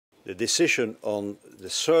the decision on the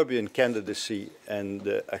Serbian candidacy and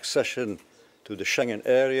the accession to the Schengen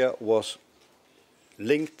area was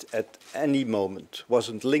linked at any moment,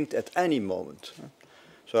 wasn't linked at any moment.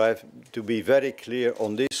 So I have to be very clear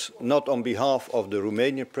on this, not on behalf of the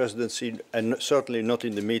Romanian presidency and certainly not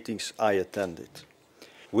in the meetings I attended.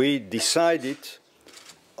 We decided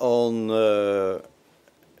on,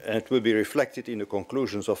 and it will be reflected in the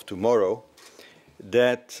conclusions of tomorrow,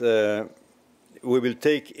 that we will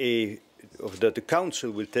take that the Council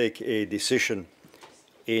will take a decision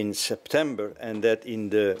in September, and that in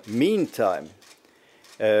the meantime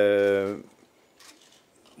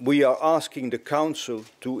we are asking the Council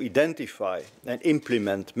to identify and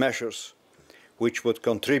implement measures which would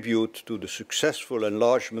contribute to the successful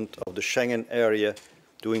enlargement of the Schengen area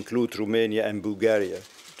to include Romania and Bulgaria,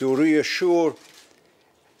 to reassure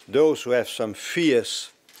those who have some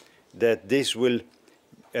fears that this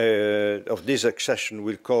accession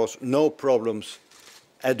will cause no problems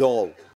at all.